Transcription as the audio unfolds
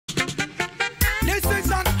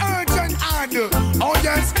Oh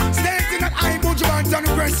yes, stating that I Buju Banton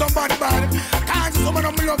request somebody bad. Can't someone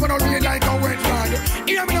of me love and I read like a wet rod.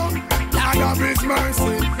 Hear me now, Lord of His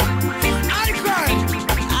mercy. I cry.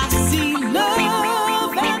 I see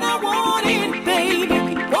love and I want it,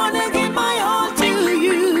 baby. Wanna give my all to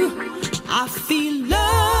you. I feel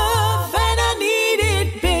love and I need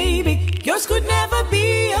it, baby. Yours could never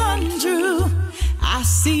be untrue. I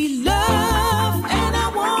see love and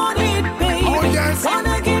I want it, baby. Oh yes.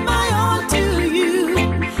 Wanna give my all to you.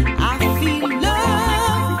 I feel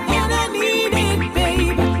love and I need it,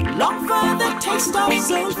 baby. Long for the taste of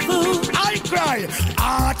soul food. I cry.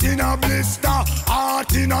 Heart in a blister,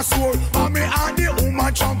 heart in a soul. And me and the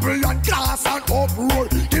woman trample and glass and uproar.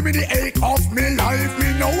 Give me the ache of me life,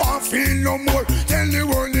 me no one feel no more. Tell the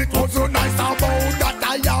world it was so nice about that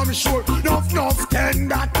I am sure. Enough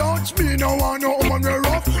tender touch me, no one no woman me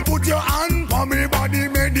rough. Put your hand on me body,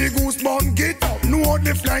 make the goosebumps get up. Know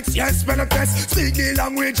the flex, yes, manifest. Speak the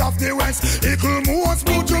language of the West. Equal moves,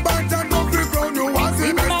 Buju Banton, off the ground, you was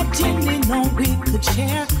the best. Imagine, we could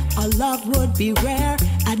share. Our love would be rare.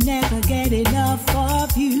 I'd never get enough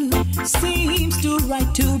of you. Seems too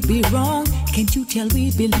right to be wrong. Can't you tell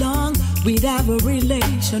we belong? We'd have a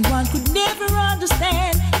relation one could never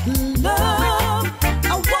understand. Love,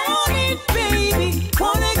 I want it, baby.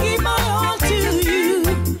 Wanna give my all to you.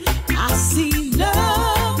 I see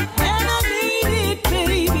love and I need it,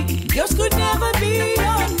 baby. Yours could never be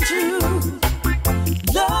untrue.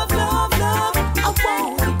 Love, love, love, I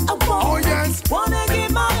want it, I want Oh yes. it. Wanna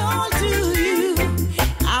give my all to you.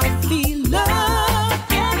 I feel love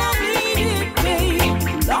and I need it,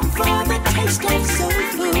 baby. Long for the taste of soul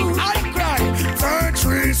food. I cry. Search,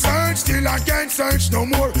 research, still I can't search no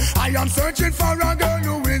more. I am searching for a girl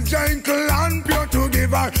who is gentle and pure to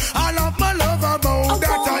give her all of my love about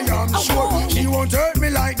that I am sure. She won't hurt me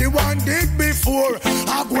like the one did before.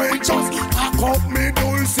 I go and just pack up me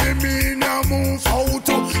dulce, me now move out.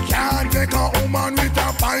 Can't take a woman with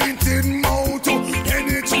a pint in mouth.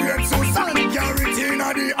 Penetrate so security in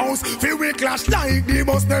the house. Feel we clash like the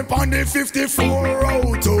bus step on the 54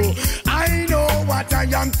 out. I know what I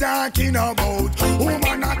am talking about.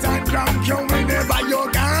 Woman at a drunk you whenever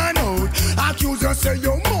you gone out. Accuse you say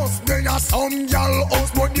you must be a some girl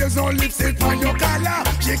house, but there's no lipstick on your collar.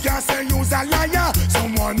 She can't say you's a liar.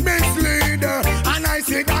 Someone mislead her, and I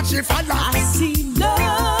say that she follow. I see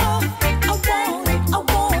love, I want it, I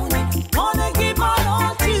want it. Wanna give my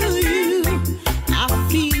all to you. I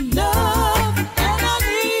feel love and I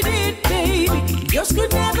need it, baby. Yours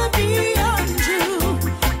could never be untrue.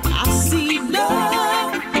 I see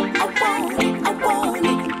love, I want it, I want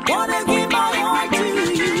it. Wanna give my all to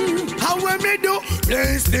you. How when me do?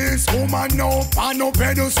 Place this woman up on no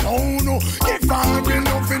pedestal. Give her the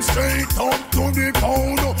loving straight up to the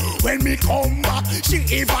pound. When me come back, she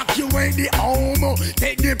evacuate the home.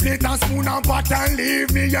 Take the plate and spoon and pot and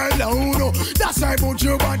leave me alone. That's why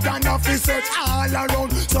Buju Banton have to search all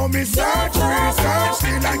around. So me search, research,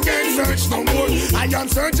 still I can't search no more. I am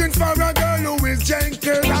searching for a girl who is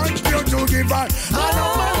gentle and pure to give her all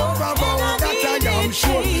of my love about that I am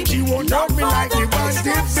sure. She won't love me like the one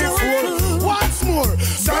did before. Once more,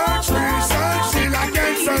 search, research, still I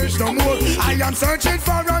can't search no more. I am searching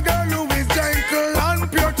for a girl who is